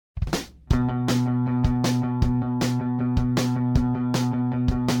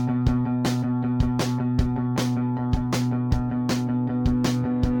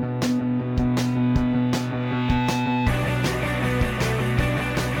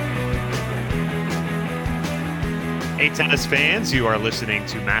Hey, tennis fans, you are listening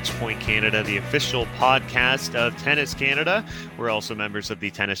to Matchpoint Canada, the official podcast of Tennis Canada. We're also members of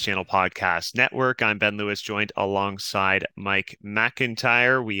the Tennis Channel Podcast Network. I'm Ben Lewis, joined alongside Mike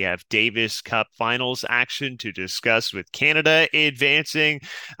McIntyre. We have Davis Cup finals action to discuss with Canada advancing.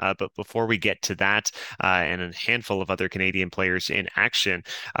 But before we get to that, and a handful of other Canadian players in action,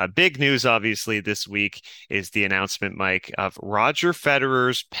 big news, obviously, this week is the announcement, Mike, of Roger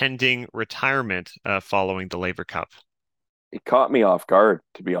Federer's pending retirement following the Laver Cup. It caught me off guard,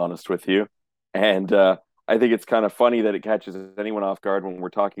 to be honest with you. And I think it's kind of funny that it catches anyone off guard when we're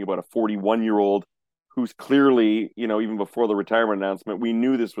talking about a 41-year-old who's clearly, even before the retirement announcement, we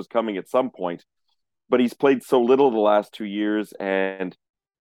knew this was coming at some point. But he's played so little the last 2 years, and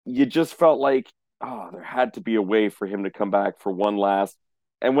you just felt like, oh, there had to be a way for him to come back for one last.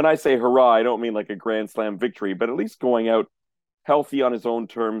 And when I say hurrah, I don't mean like a Grand Slam victory, but at least going out healthy on his own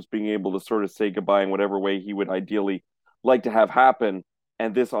terms, being able to sort of say goodbye in whatever way he would ideally like to have happen.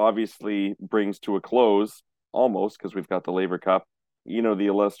 And this obviously brings to a close, almost, because we've got the Laver Cup, the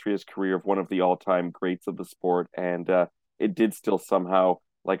illustrious career of one of the all-time greats of the sport. And it did still somehow,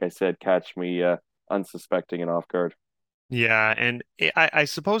 like I said, catch me unsuspecting and off guard. Yeah, and I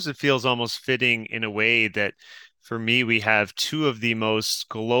suppose it feels almost fitting in a way that for me, we have two of the most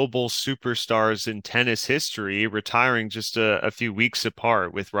global superstars in tennis history retiring just a few weeks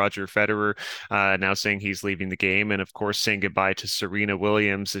apart, with Roger Federer now saying he's leaving the game, and of course saying goodbye to Serena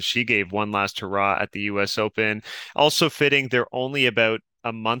Williams as she gave one last hurrah at the US Open. Also fitting, they're only about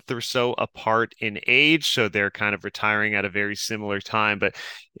a month or so apart in age, so they're kind of retiring at a very similar time. But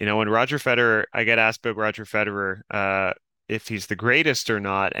when Roger Federer, I get asked about Roger Federer, if he's the greatest or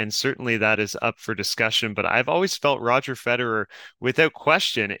not, and certainly that is up for discussion. But I've always felt Roger Federer, without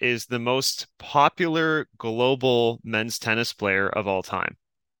question, is the most popular global men's tennis player of all time.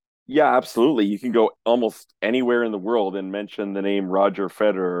 Yeah, absolutely. You can go almost anywhere in the world and mention the name Roger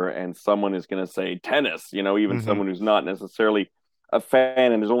Federer, and someone is going to say tennis, even Hmm. someone who's not necessarily a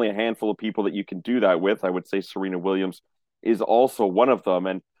fan. And there's only a handful of people that you can do that with. I would say Serena Williams is also one of them.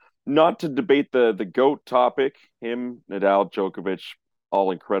 And not to debate the GOAT topic, him, Nadal, Djokovic, all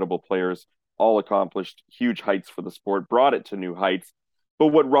incredible players, all accomplished huge heights for the sport, brought it to new heights. But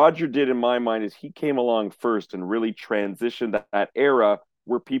what Roger did in my mind is he came along first and really transitioned that era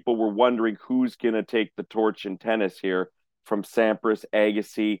where people were wondering who's going to take the torch in tennis here, from Sampras,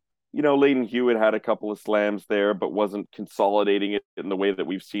 Agassi. Leighton Hewitt had a couple of slams there, but wasn't consolidating it in the way that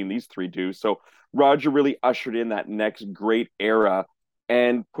we've seen these three do. So Roger really ushered in that next great era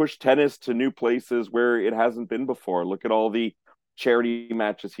and pushed tennis to new places where it hasn't been before. Look at all the charity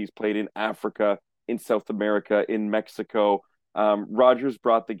matches he's played in Africa, in South America, in Mexico. Rogers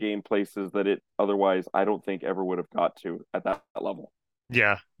brought the game places that it otherwise, I don't think, ever would have got to at that level.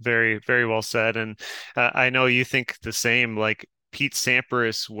 Yeah, very, very well said. And I know you think the same. Like Pete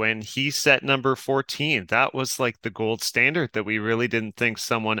Sampras, when he set number 14, that was like the gold standard that we really didn't think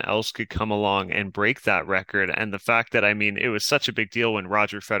someone else could come along and break that record. And the fact that, I mean, it was such a big deal when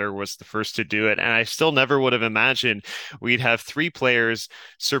Roger Federer was the first to do it. And I still never would have imagined we'd have three players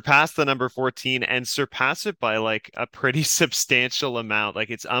surpass the number 14 and surpass it by like a pretty substantial amount. Like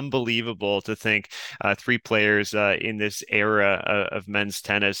it's unbelievable to think three players in this era of men's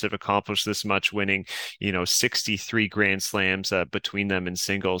tennis have accomplished this much, winning, 63 Grand Slams between them in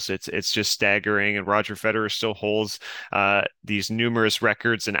singles. It's just staggering. And Roger Federer still holds these numerous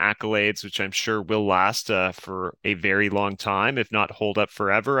records and accolades, which I'm sure will last for a very long time, if not hold up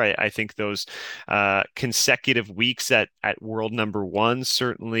forever. I think those consecutive weeks at world number one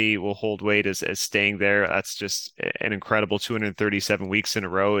certainly will hold weight as staying there. That's just an incredible 237 weeks in a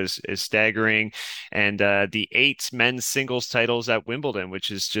row is staggering, and the eight men's singles titles at Wimbledon,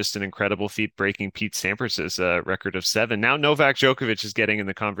 which is just an incredible feat, breaking Pete Sampras's record of seven. Now Novak Djokovic is getting in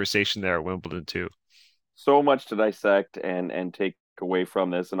the conversation there at Wimbledon too. So much to dissect and take away from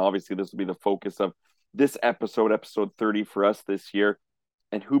this. And obviously, this will be the focus of this episode 30 for us this year.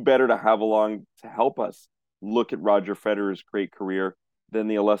 And who better to have along to help us look at Roger Federer's great career than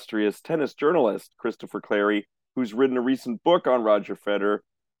the illustrious tennis journalist, Christopher Clarey, who's written a recent book on Roger Federer.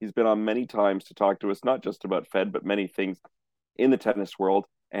 He's been on many times to talk to us, not just about Fed, but many things in the tennis world.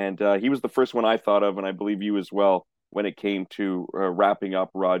 And he was the first one I thought of, and I believe you as well, when it came to wrapping up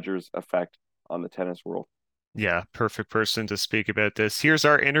Roger's effect on the tennis world. Yeah, perfect person to speak about this. Here's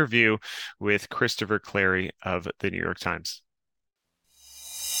our interview with Christopher Clarey of the New York Times.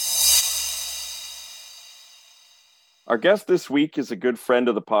 Our guest this week is a good friend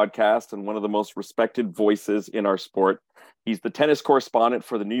of the podcast and one of the most respected voices in our sport. He's the tennis correspondent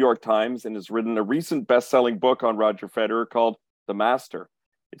for the New York Times and has written a recent best-selling book on Roger Federer called The Master.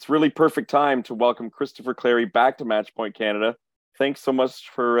 It's really perfect time to welcome Christopher Clarey back to Matchpoint Canada. Thanks so much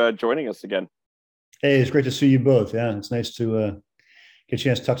for joining us again. Hey, it's great to see you both. Yeah, it's nice to get a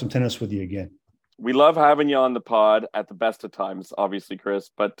chance to talk some tennis with you again. We love having you on the pod at the best of times, obviously, Chris.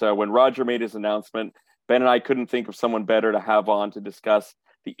 But when Roger made his announcement, Ben and I couldn't think of someone better to have on to discuss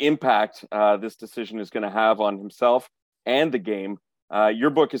the impact this decision is going to have on himself and the game. Your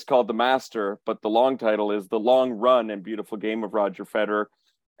book is called The Master, but the long title is The Long Run and Beautiful Game of Roger Federer.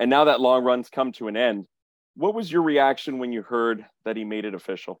 And now that long run's come to an end. What was your reaction when you heard that he made it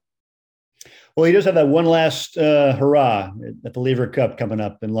official? Well, he does have that one last hurrah at the Lever Cup coming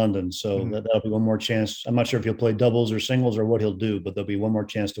up in London. So that'll be one more chance. I'm not sure if he'll play doubles or singles or what he'll do, but there'll be one more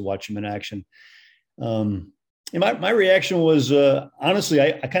chance to watch him in action. And my reaction was, honestly,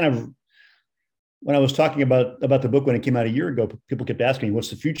 I kind of, when I was talking about the book when it came out a year ago, people kept asking me,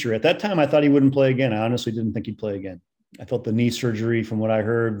 what's the future? At that time, I thought he wouldn't play again. I honestly didn't think he'd play again. I felt the knee surgery, from what I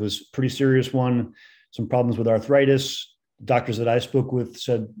heard, was a pretty serious one, some problems with arthritis. Doctors that I spoke with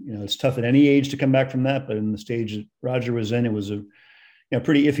said, it's tough at any age to come back from that, but in the stage that Roger was in, it was a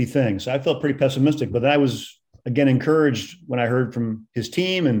pretty iffy thing. So I felt pretty pessimistic, but I was, again, encouraged when I heard from his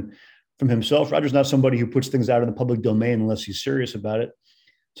team and from himself. Roger's not somebody who puts things out in the public domain unless he's serious about it.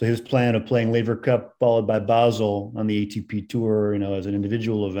 So his plan of playing Lever Cup followed by Basel on the ATP Tour, as an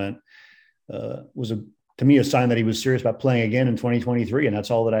individual event, was to me a sign that he was serious about playing again in 2023, and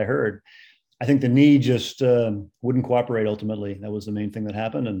that's all that I heard. I think the knee just wouldn't cooperate ultimately. That was the main thing that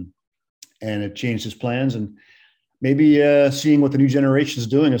happened, and it changed his plans, and maybe seeing what the new generation is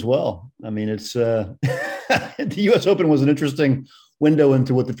doing as well. I mean, it's the U.S. Open was an interesting window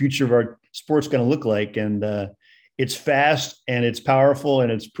into what the future of our sport's going to look like, and it's fast and it's powerful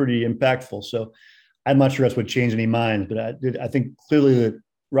and it's pretty impactful. So I'm not sure that's what changed any minds, but I think clearly that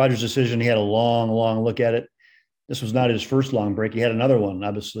Roger's decision, he had a long look at it. This was not his first long break. He had another one,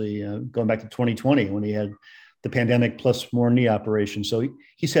 obviously, going back to 2020 when he had the pandemic plus more knee operation. So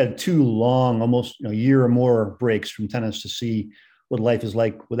he's had two long, almost a year or more breaks from tennis to see what life is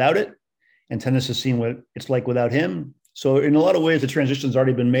like without it. And tennis has seen what it's like without him. So in a lot of ways, the transition's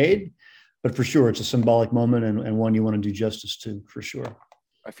already been made, but for sure, it's a symbolic moment and one you want to do justice to, for sure.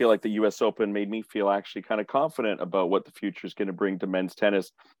 I feel like the U.S. Open made me feel actually kind of confident about what the future is going to bring to men's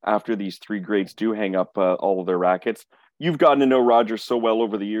tennis after these three greats do hang up all of their rackets. You've gotten to know Roger so well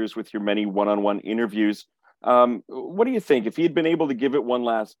over the years with your many one-on-one interviews. What do you think? If he had been able to give it one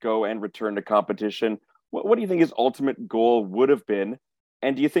last go and return to competition, what do you think his ultimate goal would have been?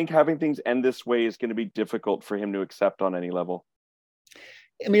 And do you think having things end this way is going to be difficult for him to accept on any level?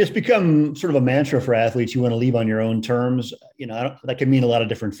 I mean, it's become sort of a mantra for athletes. You want to leave on your own terms. That can mean a lot of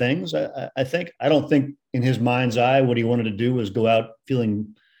different things. I think. I don't think in his mind's eye, what he wanted to do was go out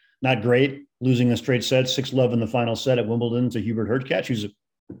feeling not great, losing a straight set, 6-love in the final set at Wimbledon to Hubert Hurkacz, who's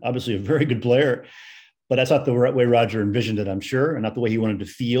obviously a very good player. But that's not the right way Roger envisioned it, I'm sure, and not the way he wanted to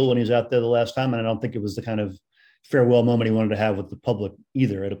feel when he was out there the last time. And I don't think it was the kind of farewell moment he wanted to have with the public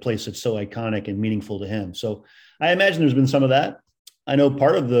either, at a place that's so iconic and meaningful to him. So I imagine there's been some of that. I know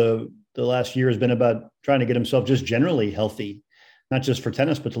part of the last year has been about trying to get himself just generally healthy, not just for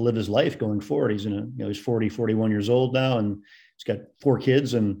tennis, but to live his life going forward. He's he's 40, 41 years old now, and he's got 4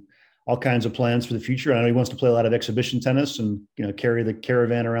 kids and all kinds of plans for the future. I know he wants to play a lot of exhibition tennis and, carry the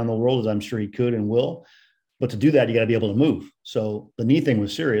caravan around the world, as I'm sure he could and will. But to do that, you got to be able to move. So the knee thing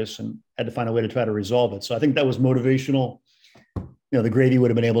was serious and had to find a way to try to resolve it. So I think that was motivational. The Gravy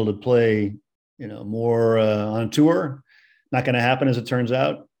would have been able to play, more on tour. Not going to happen, as it turns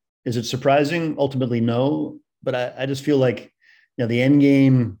out. Is it surprising? Ultimately, no. But I just feel like, the end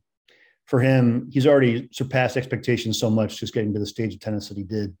game for him, he's already surpassed expectations so much just getting to the stage of tennis that he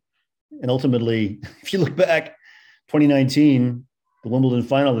did. And ultimately, if you look back, 2019, the Wimbledon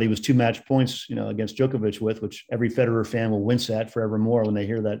final that he was 2 match points, against Djokovic with, which every Federer fan will wince at forevermore when they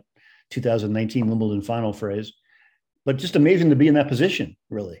hear that 2019 Wimbledon final phrase. But just amazing to be in that position,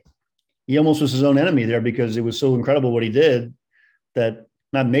 really. He almost was his own enemy there because it was so incredible what he did that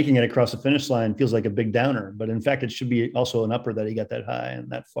not making it across the finish line feels like a big downer. But in fact, it should be also an upper that he got that high and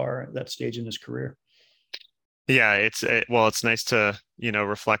that far at that stage in his career. Yeah, it's nice to,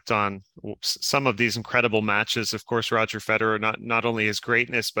 reflect on some of these incredible matches. Of course, Roger Federer, not only his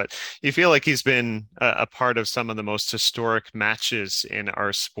greatness, but you feel like he's been a part of some of the most historic matches in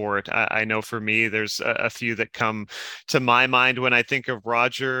our sport. I know for me, there's a few that come to my mind when I think of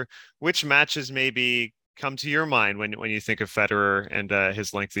Roger. Which matches maybe come to your mind when you think of Federer and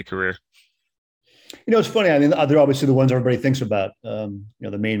his lengthy career? It's funny. I mean, they're obviously the ones everybody thinks about. The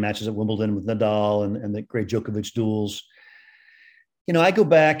main matches at Wimbledon with Nadal and the great Djokovic duels. I go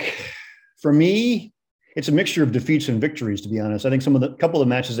back, for me, it's a mixture of defeats and victories, to be honest. I think some of the couple of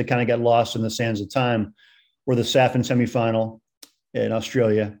matches that kind of got lost in the sands of time were the Safin semifinal in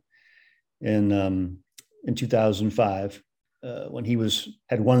Australia in 2005. When he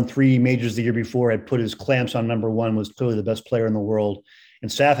had won 3 majors the year before, had put his clamps on number 1, was clearly the best player in the world. And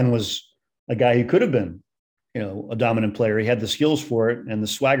Safin was a guy who could have been, a dominant player. He had the skills for it and the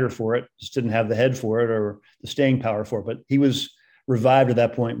swagger for it, just didn't have the head for it or the staying power for it. But he was revived at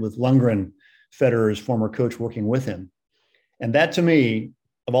that point with Lundgren, Federer's former coach, working with him. And that, to me,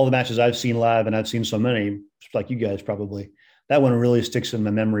 of all the matches I've seen live, and I've seen so many, like you guys probably, that one really sticks in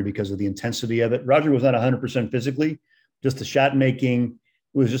my memory because of the intensity of it. Roger was not 100% physically, just the shot making.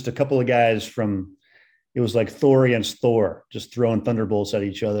 It was just a couple of guys it was like Thor against Thor, just throwing thunderbolts at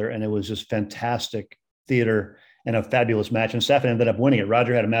each other. And it was just fantastic theater and a fabulous match. And Safin ended up winning it.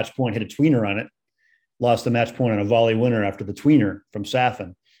 Roger had a match point, hit a tweener on it, lost the match point on a volley winner after the tweener from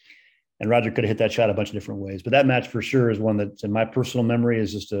Safin. And Roger could have hit that shot a bunch of different ways. But that match for sure is one that's in my personal memory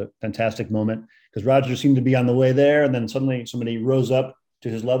is just a fantastic moment because Roger seemed to be on the way there. And then suddenly somebody rose up to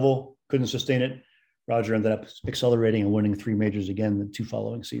his level, couldn't sustain it. Roger ended up accelerating and winning 3 majors again the 2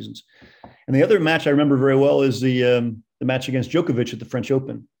 following seasons. And the other match I remember very well is the match against Djokovic at the French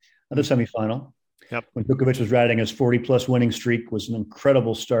Open, another semifinal. Yep. When Djokovic was riding his 40-plus winning streak, was an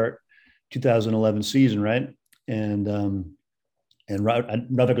incredible start, 2011 season, right? And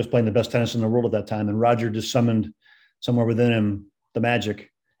Novak was playing the best tennis in the world at that time, and Roger just summoned somewhere within him the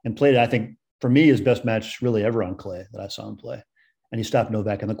magic and played, I think, for me, his best match really ever on clay that I saw him play. And he stopped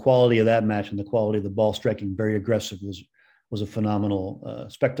Novak, and the quality of that match and the quality of the ball striking, very aggressive, was a phenomenal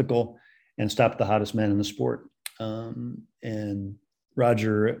spectacle and stopped the hottest man in the sport. And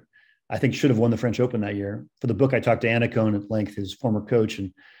Roger, I think, should have won the French Open that year. For the book, I talked to Anna Cohn at length, his former coach,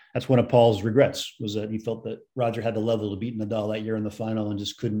 and that's one of Paul's regrets, was that he felt that Roger had the level to beat Nadal that year in the final and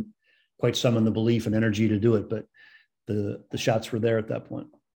just couldn't quite summon the belief and energy to do it. But the shots were there at that point.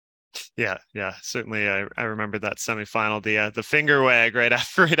 Yeah, certainly. I remember that semifinal, the finger wag right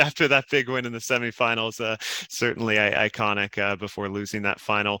after that big win in the semifinals. Certainly iconic before losing that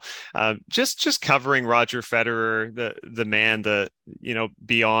final. Just covering Roger Federer, the man,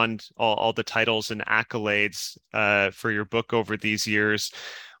 beyond all the titles and accolades for your book over these years.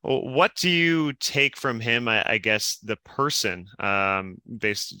 What do you take from him? I guess the person,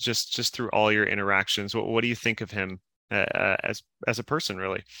 based just through all your interactions. What do you think of him as a person,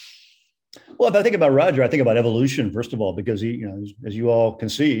 really? Well, if I think about Roger, I think about evolution, first of all, because he, as you all can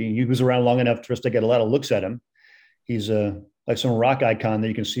see, he was around long enough for us to get a lot of looks at him. He's like some rock icon that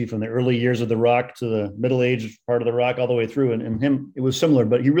you can see from the early years of the rock to the middle age part of the rock all the way through. And him, it was similar,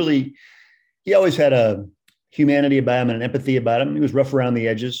 but he always had a humanity about him and an empathy about him. He was rough around the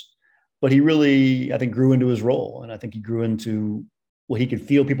edges, but he really, I think, grew into his role. And I think he grew into what he could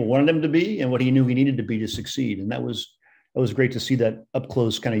feel people wanted him to be and what he knew he needed to be to succeed. And that was great to see that up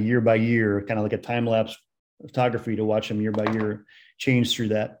close, kind of year by year, kind of like a time lapse photography to watch him year by year change through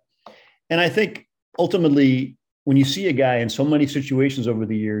that. And I think ultimately, when you see a guy in so many situations over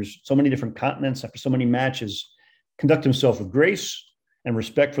the years, so many different continents, after so many matches, conduct himself with grace and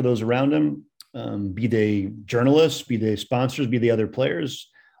respect for those around him, be they journalists, be they sponsors, be they other players,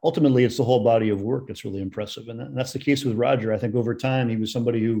 ultimately it's the whole body of work that's really impressive. And that's the case with Roger. I think over time, he was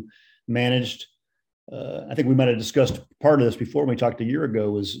somebody who managed. I think we might have discussed part of this before when we talked a year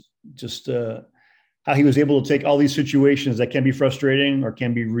ago, was just how he was able to take all these situations that can be frustrating or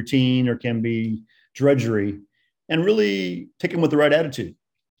can be routine or can be drudgery and really take them with the right attitude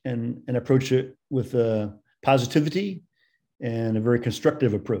and approach it with positivity and a very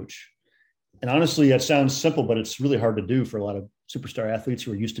constructive approach. And honestly, that sounds simple, but it's really hard to do for a lot of superstar athletes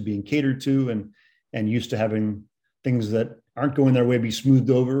who are used to being catered to and used to having things that aren't going their way be smoothed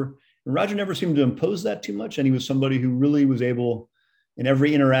over. And Roger never seemed to impose that too much. And he was somebody who really was able in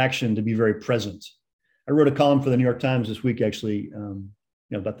every interaction to be very present. I wrote a column for the New York Times this week, actually,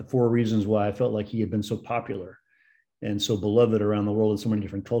 about the 4 reasons why I felt like he had been so popular and so beloved around the world in so many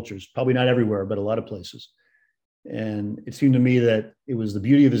different cultures, probably not everywhere, but a lot of places. And it seemed to me that it was the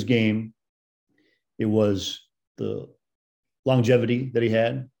beauty of his game. It was the longevity that he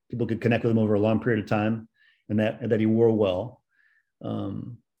had. People could connect with him over a long period of time and that he wore well.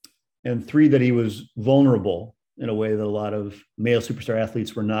 And 3, that he was vulnerable in a way that a lot of male superstar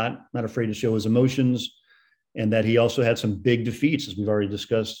athletes were not afraid to show his emotions, and that he also had some big defeats, as we've already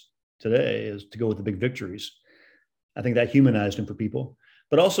discussed today, is to go with the big victories. I think that humanized him for people,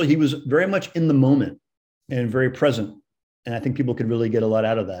 but also he was very much in the moment and very present. And I think people could really get a lot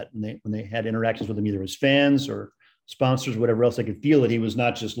out of that. And when they had interactions with him, either as fans or sponsors, whatever else, they could feel that he was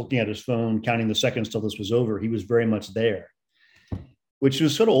not just looking at his phone, counting the seconds till this was over. He was very much there. which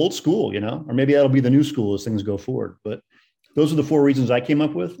is sort of old school, or maybe that'll be the new school as things go forward. But those are the four reasons I came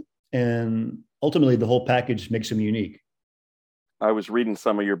up with. And ultimately, the whole package makes him unique. I was reading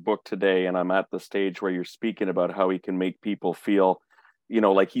some of your book today, and I'm at the stage where you're speaking about how he can make people feel,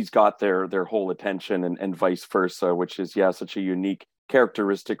 like he's got their whole attention, and vice versa, which is, such a unique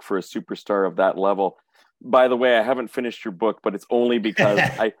characteristic for a superstar of that level. By the way, I haven't finished your book, but it's only because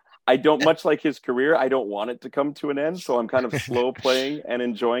I don't, much like his career, I don't want it to come to an end. So I'm kind of slow playing and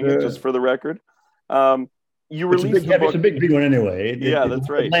enjoying it, just for the record. You released the book. It's a big one anyway. That's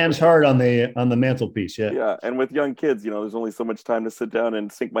right. It lands hard on the mantelpiece. Yeah. Yeah. And with young kids, there's only so much time to sit down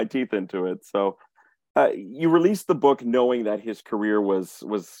and sink my teeth into it. So you released the book knowing that his career was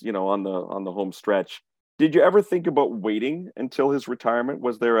on the home stretch. Did you ever think about waiting until his retirement?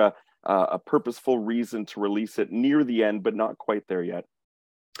 Was there a purposeful reason to release it near the end, but not quite there yet?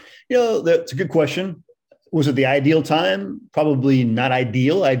 That's a good question. Was it the ideal time? Probably not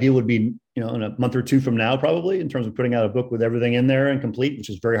ideal. Ideal would be, in a month or two from now, probably, in terms of putting out a book with everything in there and complete, which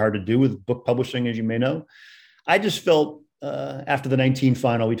is very hard to do with book publishing, as you may know. I just felt after the 19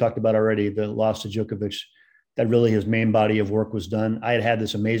 final, we talked about already, the loss to Djokovic, that really his main body of work was done. I had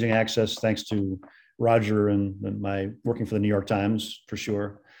this amazing access thanks to Roger and my working for the New York Times, for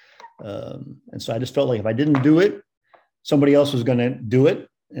sure. And so I just felt like if I didn't do it, somebody else was going to do it.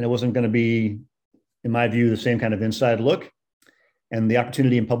 And it wasn't going to be, in my view, the same kind of inside look. And the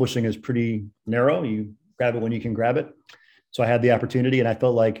opportunity in publishing is pretty narrow. You grab it when you can grab it. So I had the opportunity, and I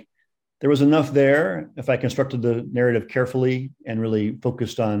felt like there was enough there if I constructed the narrative carefully and really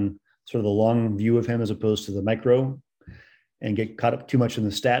focused on sort of the long view of him as opposed to the micro, and get caught up too much in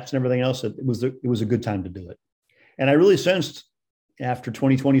the stats and everything else. It was a good time to do it. And I really sensed after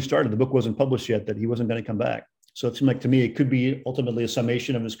 2020 started, the book wasn't published yet, that he wasn't going to come back. So it seemed like to me, it could be ultimately a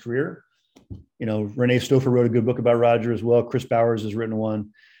summation of his career. Renee Stoffer wrote a good book about Roger as well. Chris Bowers has written one.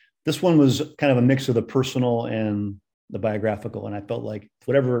 This one was kind of a mix of the personal and the biographical. And I felt like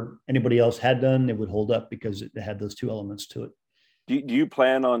whatever anybody else had done, it would hold up because it had those two elements to it. Do you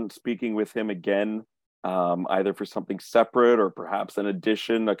plan on speaking with him again, either for something separate or perhaps an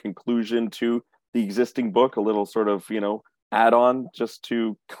addition, a conclusion to the existing book, a little sort of, add-on just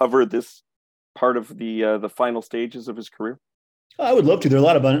to cover this part of the final stages of his career? I would love to. There are a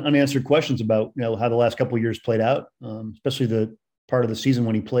lot of unanswered questions about how the last couple of years played out, especially the part of the season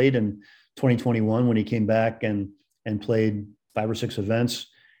when he played in 2021, when he came back and played 5 or 6 events,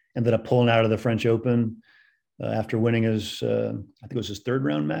 ended up pulling out of the French Open after winning his, I think it was his 3rd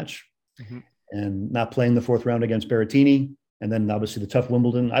round match, and not playing the 4th round against Berrettini, and then obviously the tough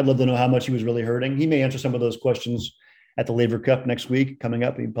Wimbledon. I'd love to know how much he was really hurting. He may answer some of those questions at the Laver Cup next week coming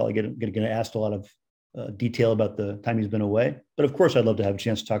up. He'd probably get asked a lot of detail about the time he's been away. But of course, I'd love to have a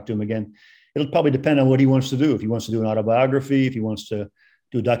chance to talk to him again. It'll probably depend on what he wants to do. If he wants to do an autobiography, if he wants to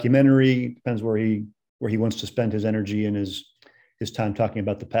do a documentary, depends where he wants to spend his energy and his time talking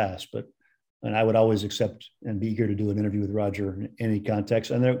about the past. And I would always accept and be eager to do an interview with Roger in any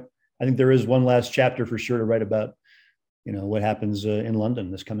context. And I think there is one last chapter for sure to write about, what happens in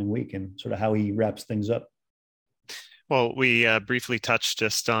London this coming week and sort of how he wraps things up. Well, we briefly touched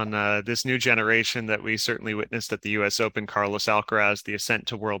just on this new generation that we certainly witnessed at the U.S. Open. Carlos Alcaraz, the ascent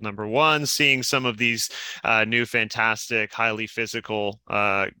to world number 1, seeing some of these new, fantastic, highly physical,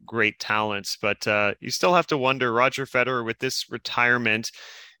 great talents. But you still have to wonder, Roger Federer, with this retirement,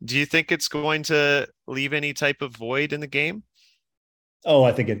 do you think it's going to leave any type of void in the game? Oh,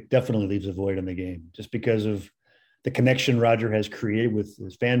 I think it definitely leaves a void in the game, just because of the connection Roger has created with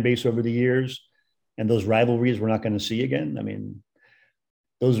his fan base over the years. And those rivalries we're not going to see again. I mean,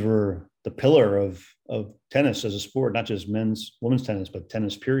 those were the pillar of tennis as a sport, not just women's tennis, but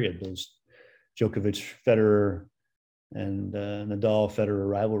tennis period. Those Djokovic, Federer, and Nadal, Federer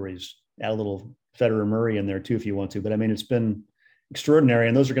rivalries. Add a little Federer Murray in there too, if you want to. But I mean, it's been extraordinary,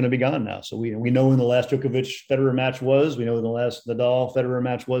 and those are going to be gone now. So we know when the last Djokovic Federer match was. We know when the last Nadal Federer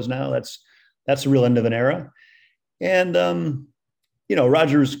match was. Now that's the real end of an era. And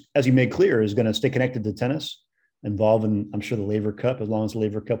Rogers, as he made clear, is going to stay connected to tennis, involved in, I'm sure, the Laver Cup, as long as the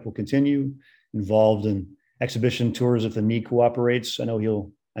Laver Cup will continue, involved in exhibition tours if the knee cooperates. I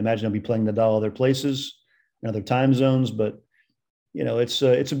imagine he'll be playing Nadal other places in other time zones, but, it's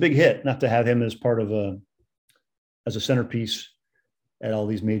a big hit not to have him as part of as a centerpiece at all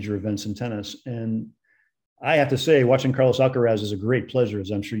these major events in tennis. And I have to say, watching Carlos Alcaraz is a great pleasure,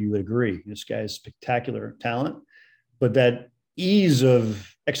 as I'm sure you would agree. This guy is spectacular talent, but that ease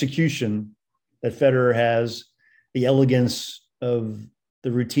of execution that Federer has, the elegance of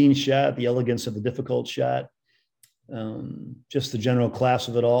the routine shot, the elegance of the difficult shot, just the general class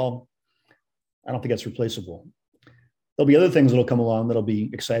of it all, I don't think that's replaceable. there'll be other things that'll come along that'll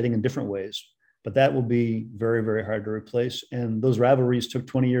be exciting in different ways, but that will be very, very hard to replace. And those rivalries took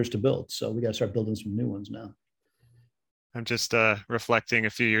 20 years to build. So we got to start building some new ones now. I'm just reflecting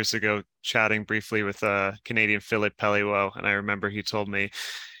a few years ago, chatting briefly with Canadian Philippe Pelliot, and I remember he told me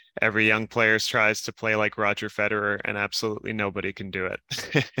every young player tries to play like Roger Federer, and absolutely nobody can do it.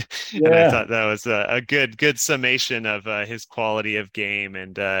 And I thought that was a good summation of his quality of game,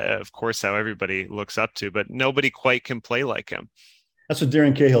 and of course how everybody looks up to, but nobody quite can play like him. That's what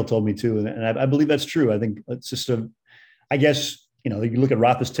Darren Cahill told me too, and I believe that's true. I think it's just I guess, you look at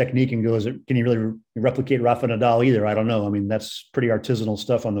Rafa's technique and goes, can he really replicate Rafa Nadal either? I don't know. I mean, that's pretty artisanal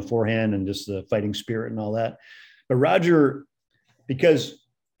stuff on the forehand and just the fighting spirit and all that. But Roger,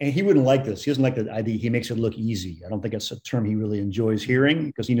 and he wouldn't like this. He doesn't like the idea. He makes it look easy. I don't think that's a term he really enjoys hearing,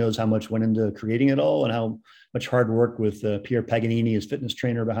 because he knows how much went into creating it all and how much hard work with Pierre Paganini, his fitness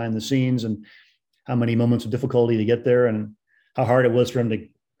trainer behind the scenes, and how many moments of difficulty to get there, and how hard it was for him to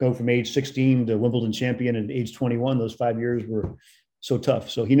go from age 16 to Wimbledon champion at age 21. Those 5 years were so tough.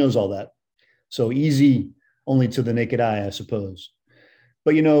 So he knows all that. So easy only to the naked eye, I suppose.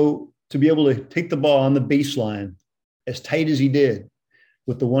 But, to be able to take the ball on the baseline as tight as he did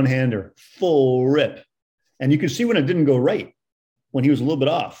with the one-hander, full rip. And you could see when it didn't go right, when he was a little bit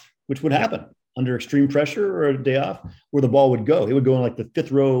off, which would happen under extreme pressure or a day off, where the ball would go. It would go in like the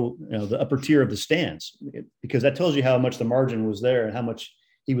fifth row, the upper tier of the stands, because that tells you how much the margin was there and how much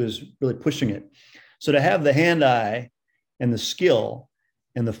he was really pushing it. So to have the hand-eye and the skill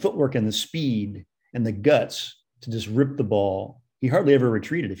and the footwork and the speed and the guts to just rip the ball, he hardly ever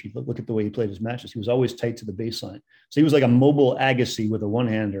retreated. If you look at the way he played his matches, he was always tight to the baseline. So he was like a mobile Agassi with a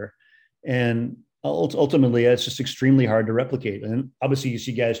one-hander. And ultimately, it's just extremely hard to replicate. And obviously, you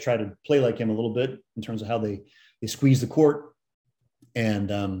see guys try to play like him a little bit in terms of how they squeeze the court. And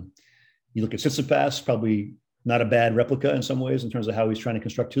you look at Tsitsipas, probably not a bad replica in some ways in terms of how he's trying to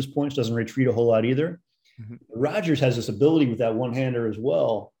construct his points, doesn't retreat a whole lot either. Mm-hmm. Rogers has this ability with that one-hander as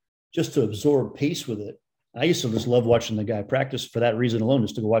well, just to absorb pace with it. I used to just love watching the guy practice for that reason alone,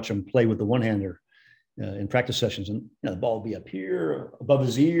 just to go watch him play with the one-hander in practice sessions. And the ball would be up here, above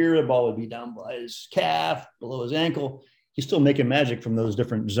his ear, the ball would be down by his calf, below his ankle. He's still making magic from those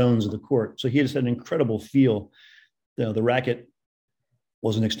different zones of the court. So he just had an incredible feel. The racket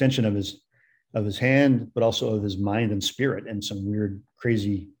was an extension of his hand, but also of his mind and spirit in some weird,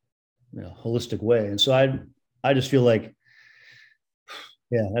 crazy, holistic way. And so I just feel like,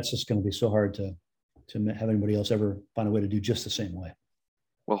 that's just going to be so hard to have anybody else ever find a way to do just the same way.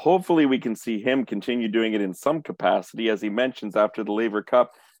 Well, hopefully we can see him continue doing it in some capacity. As he mentions, after the Laver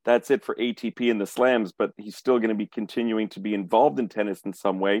Cup, that's it for ATP and the slams, but he's still going to be continuing to be involved in tennis in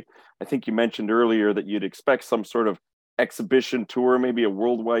some way. I think you mentioned earlier that you'd expect some sort of exhibition tour, maybe a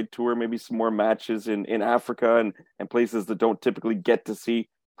worldwide tour, maybe some more matches in Africa and places that don't typically get to see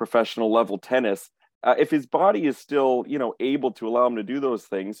professional level tennis. If his body is still, able to allow him to do those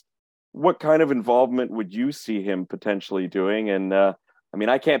things, what kind of involvement would you see him potentially doing? And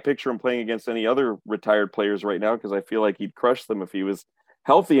I can't picture him playing against any other retired players right now, because I feel like he'd crush them if he was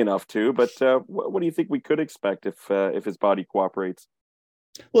healthy enough to. But what do you think we could expect if his body cooperates?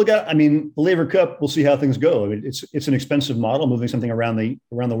 Well, the Laver Cup, we'll see how things go. It's an expensive model, moving something around the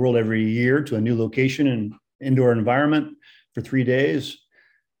world every year to a new location and indoor environment for 3 days.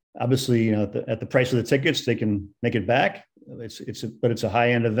 Obviously, at the price of the tickets, they can make it back. But it's a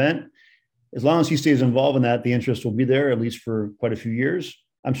high-end event. As long as he stays involved in that, the interest will be there, at least for quite a few years.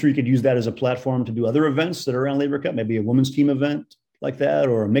 I'm sure you could use that as a platform to do other events that are around Laver Cup, maybe a women's team event like that,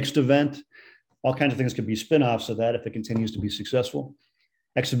 or a mixed event. All kinds of things could be spin-offs of that if it continues to be successful.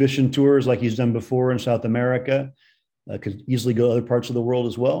 Exhibition tours like he's done before in South America could easily go to other parts of the world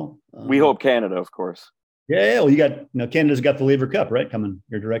as well. We hope Canada, of course. Yeah. Well, you got, Canada's got the Laver Cup, right, coming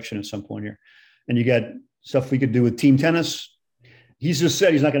your direction at some point here. And you got stuff we could do with team tennis. He's just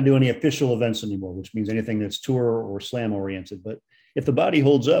said he's not going to do any official events anymore, which means anything that's tour or slam oriented. But if the body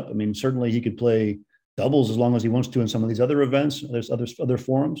holds up, certainly he could play doubles as long as he wants to in some of these other events. There's other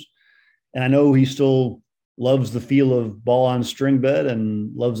forums. And I know he still loves the feel of ball on string bed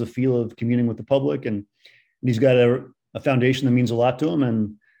and loves the feel of communing with the public. And he's got a foundation that means a lot to him.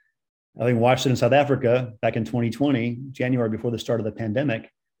 And having watched it in South Africa back in 2020, January, before the start of the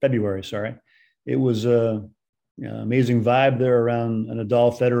pandemic, February, sorry, it was amazing vibe there around a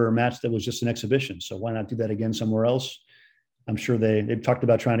Nadal Federer match that was just an exhibition. So why not do that again somewhere else? I'm sure they've talked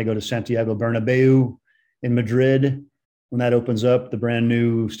about trying to go to Santiago Bernabeu in Madrid when that opens up, the brand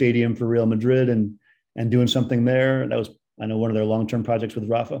new stadium for Real Madrid, and doing something there. That was, I know, one of their long-term projects with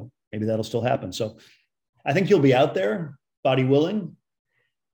Rafa. Maybe that'll still happen. So I think he'll be out there, body willing,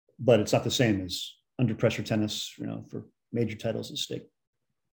 but it's not the same as under pressure tennis, for major titles at stake.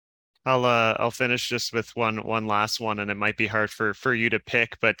 I'll finish just with one last one, and it might be hard for you to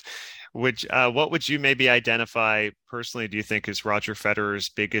pick, but what would you maybe identify personally, do you think, is Roger Federer's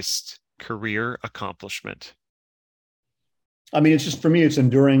biggest career accomplishment? I mean, it's just, for me, it's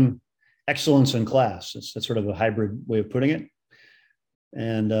enduring excellence in class. That's sort of a hybrid way of putting it.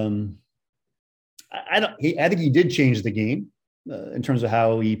 And I think he did change the game in terms of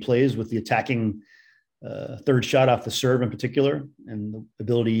how he plays with the attacking third shot off the serve in particular, and the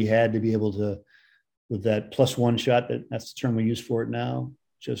ability he had to be able to, with that +1 shot, that's the term we use for it now,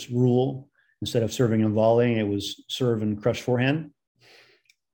 just rule. Instead of serving and volleying, it was serve and crush forehand.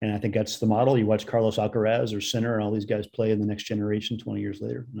 And I think that's the model. You watch Carlos Alcaraz or Sinner and all these guys play in the next generation 20 years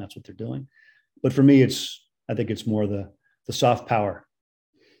later, and that's what they're doing. But for me, I think it's more the soft power.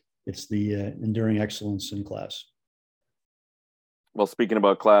 It's the enduring excellence in class. Well, speaking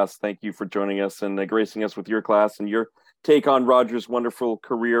about class, thank you for joining us and gracing us with your class and your take on Roger's wonderful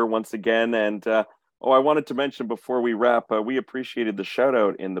career once again. And I wanted to mention before we wrap, we appreciated the shout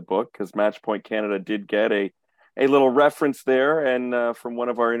out in the book, because Matchpoint Canada did get a little reference there, and from one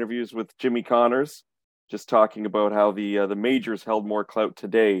of our interviews with Jimmy Connors, just talking about how the majors held more clout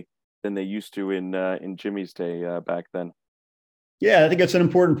today than they used to in Jimmy's day back then. Yeah, I think that's an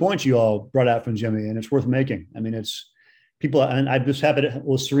important point you all brought out from Jimmy, and it's worth making. I mean, it's people, and I just have it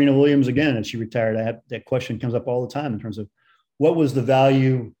with Serena Williams again, and she retired. That question comes up all the time in terms of what was the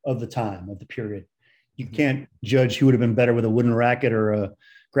value of the time, of the period. You can't judge who would have been better with a wooden racket or a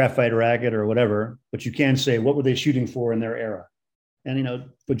graphite racket or whatever, but you can say, what were they shooting for in their era? And,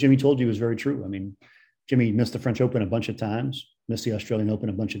 what Jimmy told you was very true. I mean, Jimmy missed the French Open a bunch of times, missed the Australian Open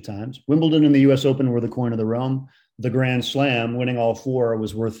a bunch of times. Wimbledon and the US Open were the coin of the realm. The Grand Slam, winning all four,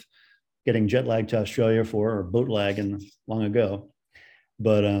 was worth getting jet lag to Australia for, or boat lag long ago.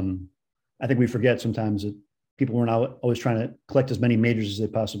 But I think we forget sometimes that people were not always trying to collect as many majors as they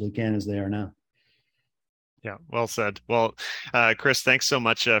possibly can as they are now. Yeah, well said. Well, Chris, thanks so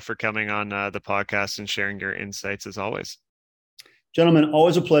much for coming on the podcast and sharing your insights as always. Gentlemen,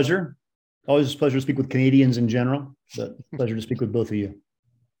 always a pleasure. Always a pleasure to speak with Canadians in general, but pleasure to speak with both of you.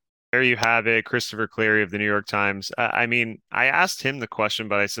 There you have it, Christopher Clarey of the New York Times. I mean, I asked him the question,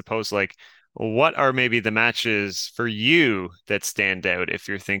 but I suppose, what are maybe the matches for you that stand out if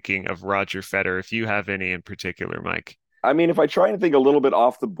you're thinking of Roger Federer, if you have any in particular, Mike? I mean, if I try and think a little bit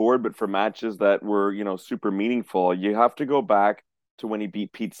off the board, but for matches that were, super meaningful, you have to go back to when he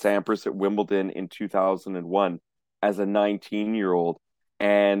beat Pete Sampras at Wimbledon in 2001 as a 19-year-old.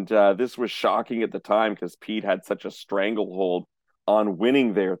 And this was shocking at the time because Pete had such a stranglehold on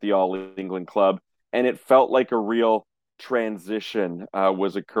winning there at the All England Club. And it felt like a real transition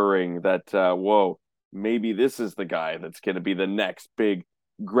was occurring, that, whoa, maybe this is the guy that's going to be the next big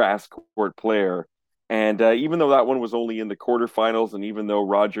grass court player. And even though that one was only in the quarterfinals, and even though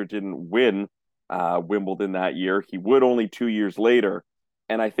Roger didn't win Wimbledon that year, he would only 2 years later.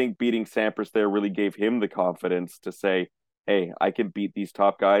 And I think beating Sampras there really gave him the confidence to say, hey, I can beat these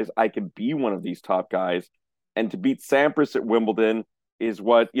top guys. I can be one of these top guys. And to beat Sampras at Wimbledon is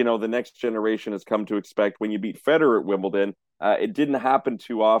what, the next generation has come to expect. When you beat Federer at Wimbledon, it didn't happen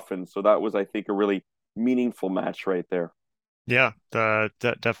too often. So that was, I think, a really meaningful match right there. Yeah,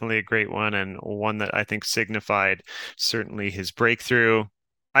 definitely a great one, and one that I think signified certainly his breakthrough.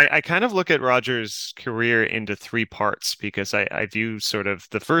 I kind of look at Roger's career into three parts, because I view sort of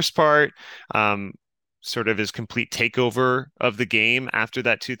the first part, sort of his complete takeover of the game after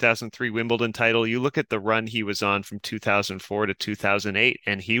that 2003 Wimbledon title. You look at the run he was on from 2004 to 2008,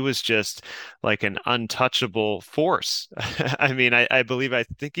 and he was just like an untouchable force. I mean, I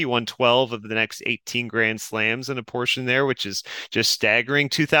think he won 12 of the next 18 Grand Slams in a portion there, which is just staggering.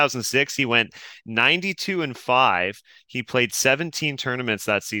 2006, he went 92-5. He played 17 tournaments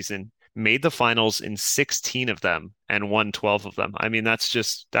that season, made the finals in 16 of them, and won 12 of them. I mean, that's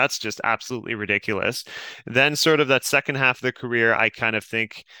just absolutely ridiculous. Then sort of that second half of the career, I kind of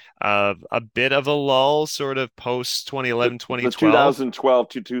think of a bit of a lull, sort of post 2011, 2012. The 2012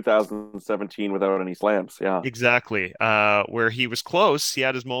 to 2017 without any slams. Yeah, exactly. Where he was close. He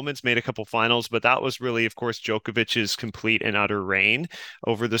had his moments, made a couple finals, but that was really, of course, Djokovic's complete and utter reign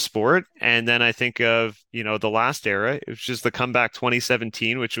over the sport. And then I think of, the last era, it was just the comeback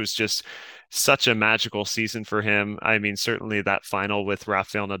 2017, which was just such a magical season for him. I mean, certainly that final with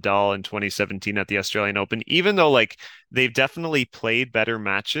Rafael Nadal in 2017 at the Australian Open, even though they've definitely played better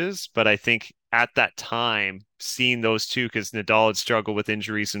matches, but I think at that time, seeing those two, because Nadal had struggled with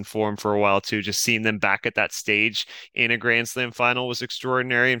injuries and form for a while too, just seeing them back at that stage in a Grand Slam final was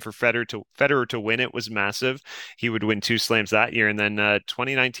extraordinary. And for Federer to win it was massive. He would win two slams that year, and then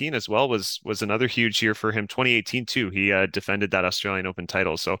 2019 as well was another huge year for him. 2018 too, he defended that Australian Open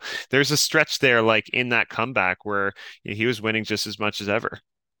title. So there's a stretch there, like in that comeback, where he was winning just as much as ever.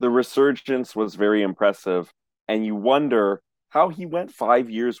 The resurgence was very impressive, and you wonder how he went 5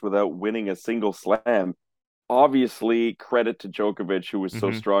 years without winning a single slam. Obviously, credit to Djokovic, who was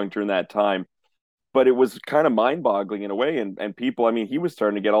so strong during that time. But it was kind of mind-boggling in a way, and people, I mean, he was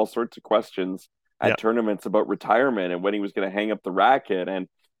starting to get all sorts of questions at tournaments about retirement and when he was going to hang up the racket, and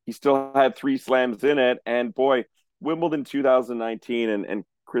he still had three slams in it. And boy, Wimbledon 2019, and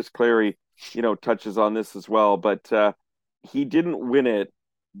Chris Clary, touches on this as well, but he didn't win it,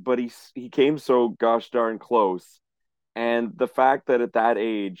 but he came so gosh darn close. And the fact that at that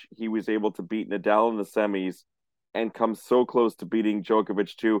age he was able to beat Nadal in the semis and come so close to beating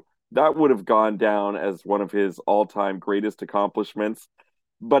Djokovic too, that would have gone down as one of his all-time greatest accomplishments.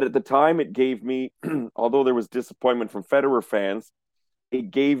 But at the time, it gave me, although there was disappointment from Federer fans,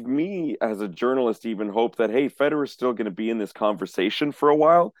 it gave me as a journalist even hope that, hey, Federer's still going to be in this conversation for a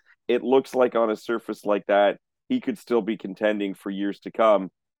while. It looks like on a surface like that, he could still be contending for years to come.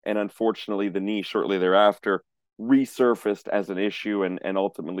 And unfortunately, the knee shortly thereafter resurfaced as an issue and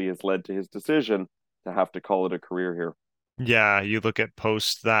ultimately has led to his decision to have to call it a career here. Yeah, you look at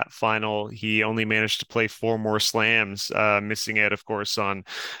post that final, he only managed to play four more slams, missing out, of course, on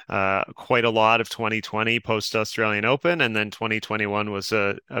quite a lot of 2020 post Australian Open. And then 2021 was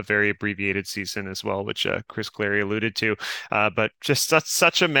a very abbreviated season as well, which Chris Clary alluded to. But just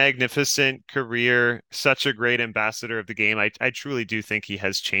such a magnificent career, such a great ambassador of the game. I truly do think he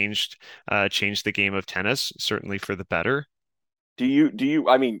has changed the game of tennis, certainly for the better.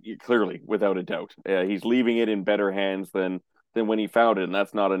 I mean, clearly, without a doubt, he's leaving it in better hands than when he found it. And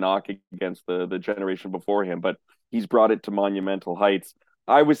that's not a knock against the generation before him, but he's brought it to monumental heights.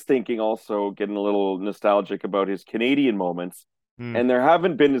 I was thinking also, getting a little nostalgic about his Canadian moments. And there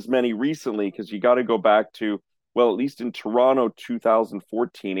haven't been as many recently, because you got to go back to, well, at least in Toronto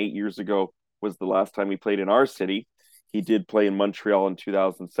 2014, 8 years ago, was the last time he played in our city. He did play in Montreal in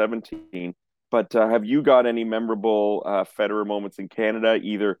 2017. But have you got any memorable Federer moments in Canada,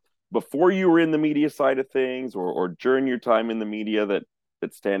 either before you were in the media side of things or during your time in the media that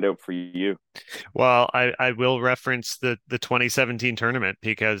stand out for you? Well, I will reference the 2017 tournament,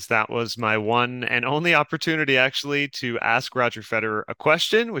 because that was my one and only opportunity actually to ask Roger Federer a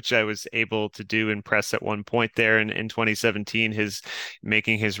question, which I was able to do in press at one point there in 2017, his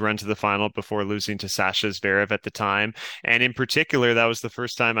making his run to the final before losing to Sasha Zverev at the time. And in particular, that was the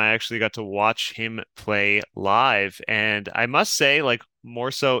first time I actually got to watch him play live. And I must say, like,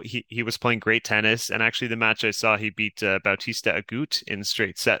 more so, he was playing great tennis, and actually the match I saw, he beat Bautista Agut in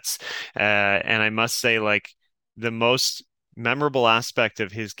straight sets. And I must say, like, the most memorable aspect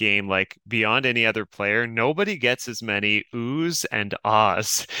of his game, like beyond any other player, nobody gets as many oohs and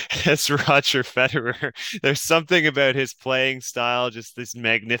ahs as Roger Federer. There's something about his playing style, just this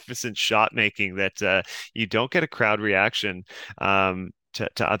magnificent shot making, that you don't get a crowd reaction to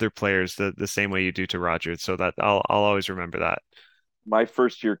other players the same way you do to Roger. So that I'll always remember that. My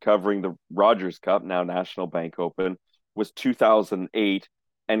first year covering the Rogers Cup, now National Bank Open, was 2008.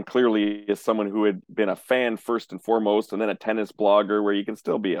 And clearly, as someone who had been a fan first and foremost, and then a tennis blogger where you can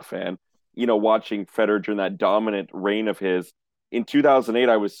still be a fan, watching Federer during that dominant reign of his. In 2008,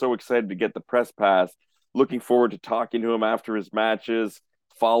 I was so excited to get the press pass, looking forward to talking to him after his matches,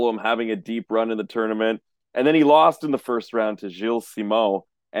 follow him having a deep run in the tournament. And then he lost in the first round to Gilles Simon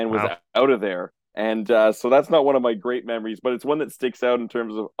and was out of there. And so that's not one of my great memories, but it's one that sticks out in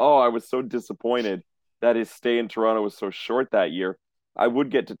terms of, I was so disappointed that his stay in Toronto was so short that year. I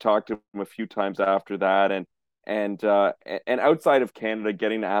would get to talk to him a few times after that, and outside of Canada,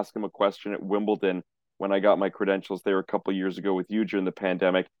 getting to ask him a question at Wimbledon when I got my credentials there a couple of years ago with you during the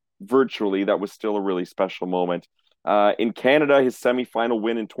pandemic, virtually, that was still a really special moment. In Canada, his semifinal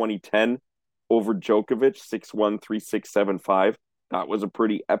win in 2010 over Djokovic, 6-1, 3-6, 7-5. That was a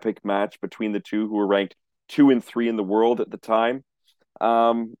pretty epic match between the two, who were ranked 2 and 3 in the world at the time.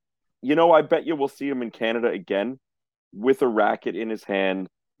 I bet you we'll see him in Canada again with a racket in his hand,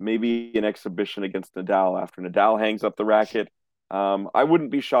 maybe an exhibition against Nadal after Nadal hangs up the racket. I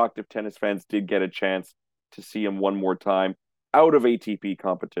wouldn't be shocked if tennis fans did get a chance to see him one more time. Out of ATP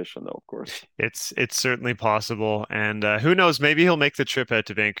competition, though, of course. It's certainly possible. And who knows, maybe he'll make the trip out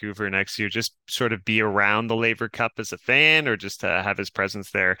to Vancouver next year, just sort of be around the Laver Cup as a fan, or just have his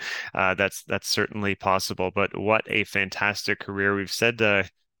presence there. That's certainly possible. But what a fantastic career. We've said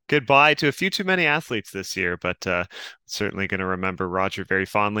goodbye to a few too many athletes this year, but certainly going to remember Roger very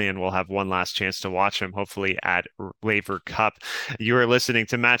fondly, and we'll have one last chance to watch him, hopefully at Laver Cup. You are listening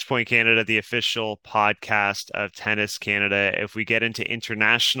to Matchpoint Canada, the official podcast of Tennis Canada. If we get into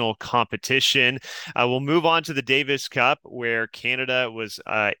international competition, we'll move on to the Davis Cup, where Canada was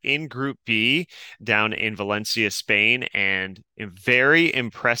in Group B down in Valencia, Spain, and a very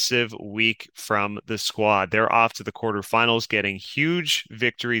impressive week from the squad. They're off to the quarterfinals, getting huge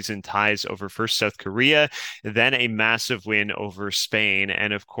victories and ties over first South Korea, then a massive win over Spain.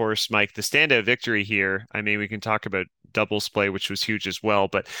 And of course, Mike, the standout victory here, I mean, we can talk about doubles play, which was huge as well,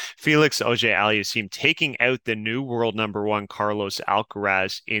 but Felix Auger-Aliassime taking out the new world number one Carlos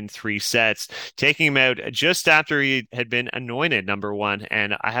Alcaraz in 3 sets, taking him out just after he had been anointed number one.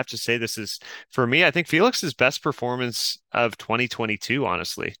 And I have to say, this is, for me, I think Felix's best performance of 2022,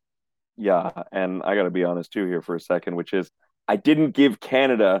 honestly. Yeah, and I got to be honest too here for a second, which is I didn't give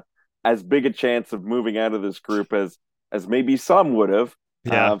Canada as big a chance of moving out of this group as maybe some would have.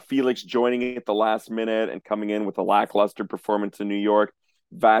 Yeah. Felix joining at the last minute and coming in with a lackluster performance in New York.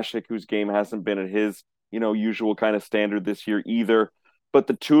 Vasek, whose game hasn't been at his usual kind of standard this year either. But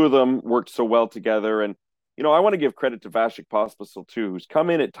the two of them worked so well together, and I want to give credit to Vasek Pospisil too, who's come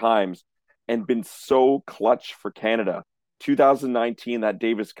in at times and been so clutch for Canada. 2019, that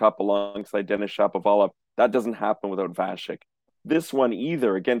Davis Cup alongside Denis Shapovalov, that doesn't happen without Vasek. This one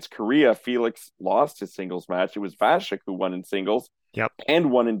either. Against Korea, Felix lost his singles match. It was Vasek who won in singles. Yep.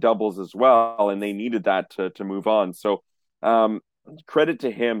 And won in doubles as well, and they needed that to move on. So credit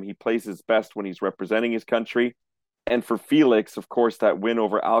to him. He plays his best when he's representing his country. And for Felix, of course, that win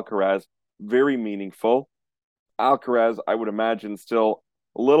over Alcaraz, very meaningful. Alcaraz, I would imagine, still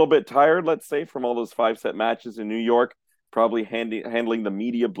a little bit tired, let's say, from all those 5-set matches in New York, probably handling the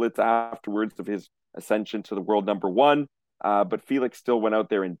media blitz afterwards of his ascension to the world number one. But Felix still went out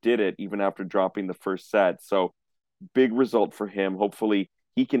there and did it, even after dropping the first set. So big result for him. Hopefully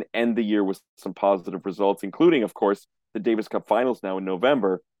he can end the year with some positive results, including, of course, the Davis Cup finals now in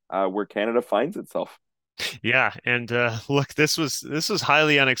November, where Canada finds itself. Yeah, and look, this was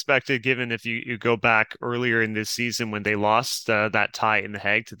highly unexpected, given if you go back earlier in this season when they lost that tie in The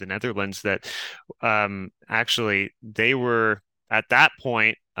Hague to the Netherlands, that actually they were at that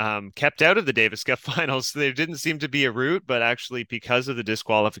point kept out of the Davis Cup finals. There didn't seem to be a route, but actually because of the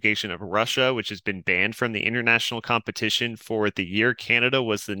disqualification of Russia, which has been banned from the international competition for the year, Canada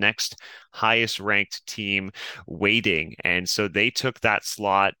was the next highest ranked team waiting. And so they took that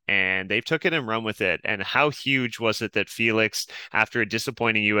slot and they took it and run with it. And how huge was it that Felix, after a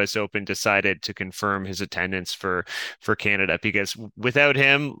disappointing US Open, decided to confirm his attendance for Canada? Because without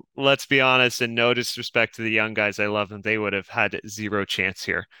him, let's be honest, and no disrespect to the young guys, I love them, they would have had zero chance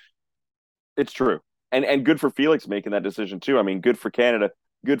here. It's true. And good for Felix making that decision too. I mean, good for Canada,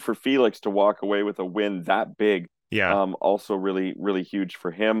 good for Felix to walk away with a win that big. Yeah. Also really, really huge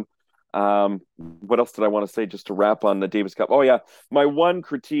for him. What else did I want to say just to wrap on the Davis Cup? Oh yeah, my one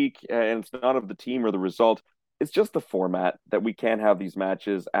critique, and it's not of the team or the result, it's just the format that we can't have these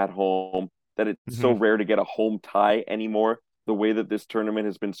matches at home, that it's so rare to get a home tie anymore. The way that this tournament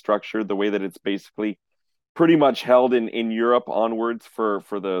has been structured, the way that it's basically pretty much held in Europe onwards for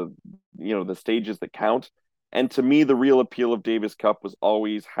the the stages that count. And to me, the real appeal of Davis Cup was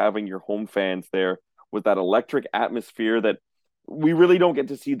always having your home fans there with that electric atmosphere that we really don't get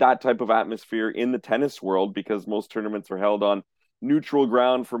to see that type of atmosphere in the tennis world, because most tournaments are held on neutral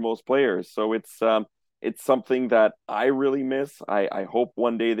ground for most players. So it's something that I really miss. I hope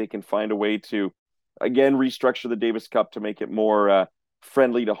one day they can find a way to again restructure the Davis Cup to make it more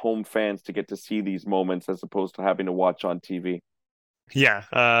friendly to home fans to get to see these moments as opposed to having to watch on TV. Yeah,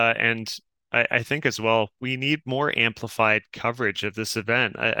 and I think as well, we need more amplified coverage of this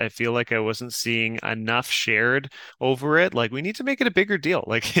event. I feel like I wasn't seeing enough shared over it. Like, we need to make it a bigger deal.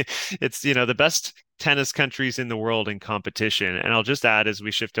 Like, it's, the best tennis countries in the world in competition. And I'll just add, as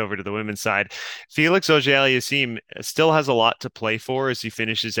we shift over to the women's side, Felix Auger-Aliassime still has a lot to play for as he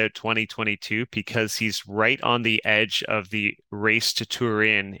finishes out 2022, because he's right on the edge of the race to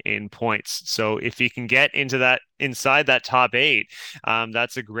Turin in points. So if he can get inside that top 8,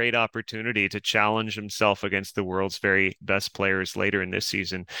 that's a great opportunity to challenge himself against the world's very best players later in this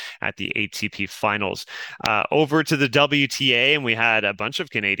season at the ATP finals. Over to the WTA, and we had a bunch of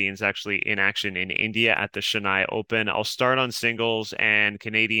Canadians actually in action in India at the Chennai Open. I'll start on singles, and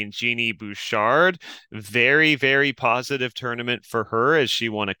Canadian Genie Bouchard, very, very positive tournament for her as she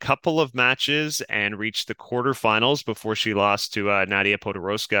won a couple of matches and reached the quarterfinals before she lost to Nadia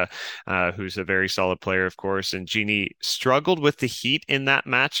Podoroska, who's a very solid player, of course, and Jeannie struggled with the heat in that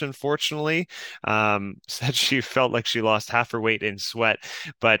match, unfortunately. Said she felt like she lost half her weight in sweat,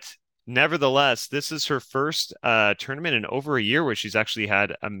 but nevertheless, this is her first tournament in over a year where she's actually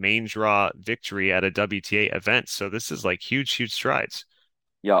had a main draw victory at a WTA event. So this is like huge, huge strides.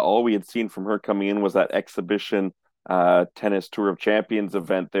 Yeah, all we had seen from her coming in was that exhibition tennis Tour of Champions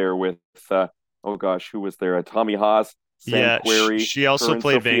event there with oh gosh, who was there? Tommy Haas, Sam Yeah, Querrey, she her also and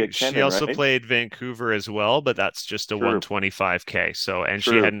played Sophia She Kenin, also right? played Vancouver as well, but that's just a True, 125K. So and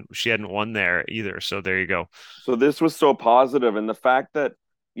true. she hadn't won there either. So there you go. So this was so positive, and the fact that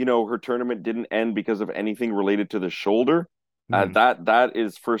her tournament didn't end because of anything related to the shoulder, Hmm. that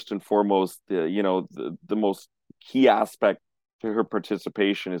is first and foremost the most key aspect to her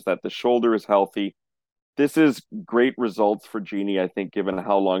participation is that the shoulder is healthy. This is great results for Jeannie, I think, given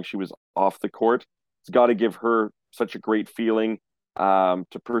how long she was off the court. It's got to give her such a great feeling to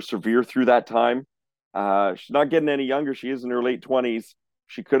persevere through that time. She's not getting any younger. She is in her late 20s.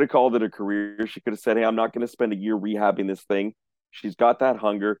 She could have called it a career. She could have said, hey, I'm not going to spend a year rehabbing this thing. She's got that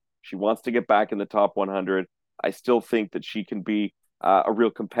hunger. She wants to get back in the top 100. I still think that she can be a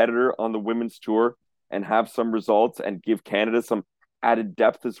real competitor on the women's tour and have some results and give Canada some added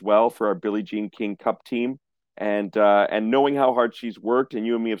depth as well for our Billie Jean King Cup team. And knowing how hard she's worked, and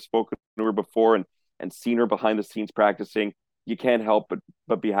you and me have spoken to her before and seen her behind the scenes practicing, you can't help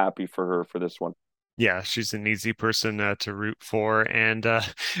but be happy for her for this one. Yeah, she's an easy person to root for, and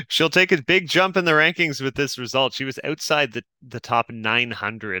she'll take a big jump in the rankings with this result. She was outside the top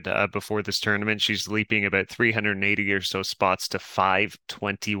 900 before this tournament. She's leaping about 380 or so spots to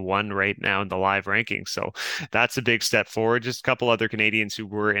 521 right now in the live rankings. So that's a big step forward. Just a couple other Canadians who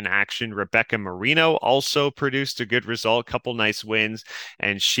were in action. Rebecca Marino also produced a good result, couple nice wins,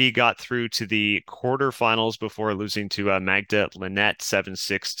 and she got through to the quarterfinals before losing to Magda Linette 7-6,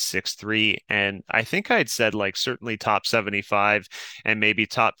 6-3. And I think I'd said like certainly top 75 and maybe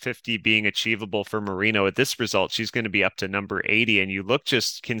top 50 being achievable for Marino. At this result, she's going to be up to number 80. And you look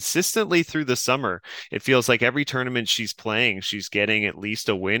just consistently through the summer, it feels like every tournament she's playing, she's getting at least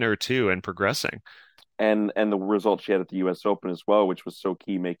a win or two and progressing. And the result she had at the U.S. Open as well, which was so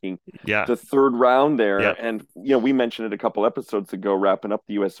key, making Yeah. the third round there. Yeah. And we mentioned it a couple episodes ago, wrapping up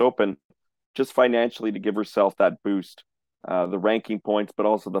the U.S. Open, just financially to give herself that boost, the ranking points, but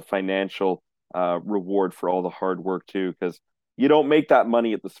also the financial reward for all the hard work too, because you don't make that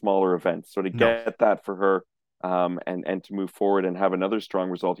money at the smaller events. So to No. get that for her, and to move forward and have another strong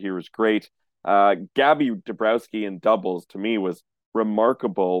result here is great. Gabby Dabrowski in doubles to me was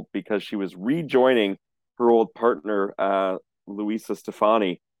remarkable because she was rejoining her old partner, Luisa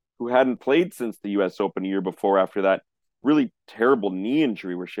Stefani, who hadn't played since the U.S. Open a year before after that really terrible knee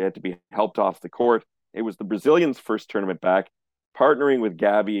injury where she had to be helped off the court. It was the Brazilians' first tournament back, partnering with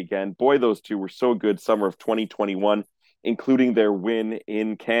Gabby again. Boy, those two were so good summer of 2021, including their win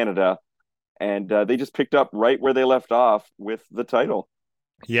in Canada. And they just picked up right where they left off with the title.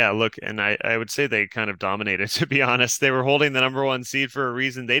 Yeah, look, and I would say they kind of dominated, to be honest. They were holding the number one seed for a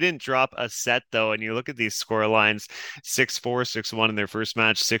reason. They didn't drop a set, though. And you look at these score lines 6-4, 6-1 in their first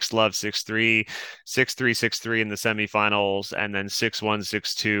match, 6-love, 6-3, 6-3, 6-3 in the semifinals, and then 6-1,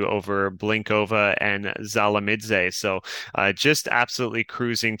 6-2 over Blinkova and Zalamidze. So just absolutely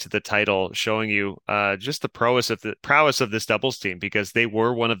cruising to the title, showing you just the prowess of this doubles team, because they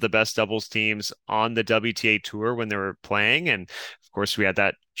were one of the best doubles teams on the WTA tour when they were playing. And of course, we had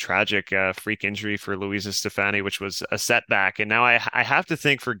that tragic freak injury for Luisa Stefani, which was a setback. And now I have to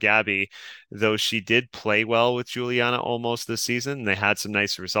think for Gabby, though she did play well with Juliana almost this season, they had some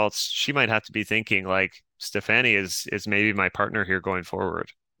nice results. She might have to be thinking like Stefani is maybe my partner here going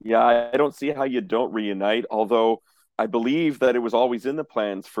forward. Yeah, I don't see how you don't reunite, although I believe that it was always in the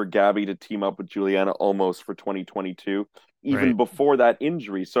plans for Gabby to team up with Juliana almost for 2022, even Right. before that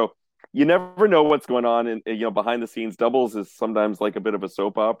injury. So you never know what's going on in behind the scenes. Doubles is sometimes like a bit of a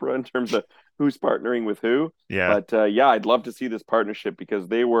soap opera in terms of who's partnering with who. Yeah. But yeah, I'd love to see this partnership because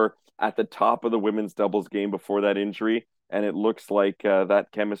they were at the top of the women's doubles game before that injury, and it looks like that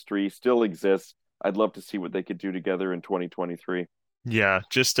chemistry still exists. I'd love to see what they could do together in 2023. Yeah,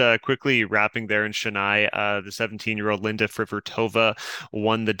 just quickly wrapping there in Chennai, the 17-year-old Linda Frivertova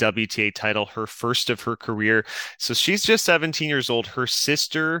won the WTA title, her first of her career. So she's just 17 years old. Her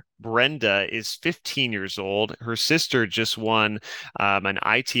sister, Brenda, is 15 years old. Her sister just won an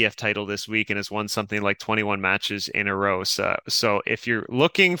ITF title this week and has won something like 21 matches in a row. So if you're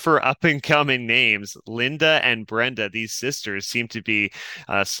looking for up-and-coming names, Linda and Brenda, these sisters, seem to be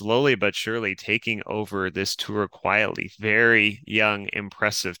slowly but surely taking over this tour quietly. Very young,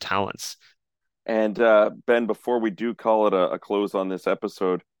 impressive talents. And Ben, before we do call it a close on this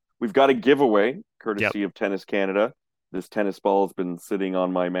episode, we've got a giveaway Yep. courtesy of Tennis Canada. This tennis ball has been sitting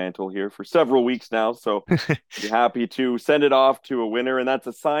on my mantle here for several weeks now, so be happy to send it off to a winner, and that's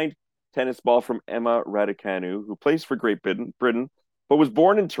a signed tennis ball from Emma Raducanu, who plays for Great Britain, but was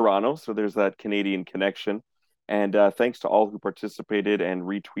born in Toronto, so there's that Canadian connection. And thanks to all who participated and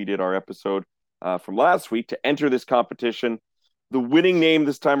retweeted our episode from last week to enter this competition. The winning name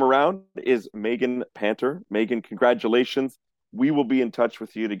this time around is Megan Panter. Megan, congratulations. We will be in touch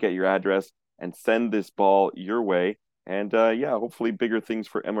with you to get your address and send this ball your way. And hopefully bigger things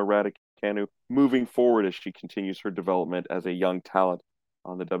for Emma Raducanu moving forward as she continues her development as a young talent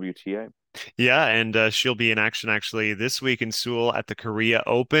on the WTA. Yeah, and she'll be in action actually this week in Seoul at the Korea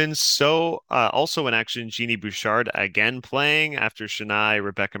Open. So also in action, Jeannie Bouchard again playing after Shanai.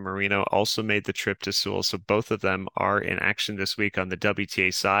 Rebecca Marino also made the trip to Seoul. So both of them are in action this week on the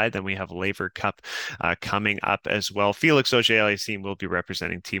WTA side. Then we have Laver Cup coming up as well. Felix Auger-Aliassime will be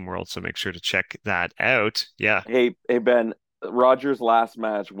representing Team World, so make sure to check that out. Yeah. Hey, Ben. Roger's last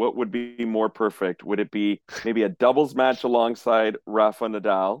match, what would be more perfect? Would it be maybe a doubles match alongside Rafa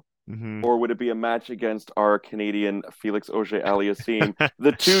Nadal? Mm-hmm. Or would it be a match against our Canadian Felix Auger-Aliassime?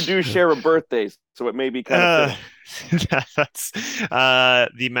 The two do share a birthday, so it may be kind of that's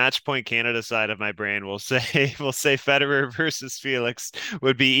the Match Point Canada side of my brain will say Federer versus Felix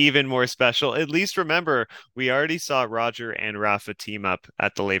would be even more special. At least remember, we already saw Roger and Rafa team up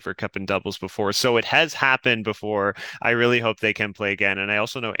at the Laver Cup in doubles before, so it has happened before. I really hope they can play again, and I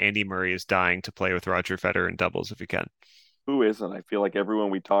also know Andy Murray is dying to play with Roger Federer in doubles if he can. Who isn't? I feel like everyone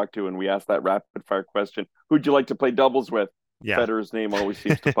we talk to and we ask that rapid fire question, who'd you like to play doubles with? Yeah. Federer's name always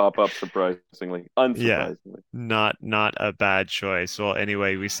seems to pop up unsurprisingly. Yeah, not a bad choice. Well,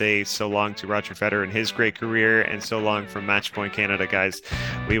 anyway, we say so long to Roger Federer and his great career, and so long from Match Point Canada, guys.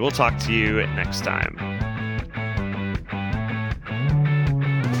 We will talk to you next time.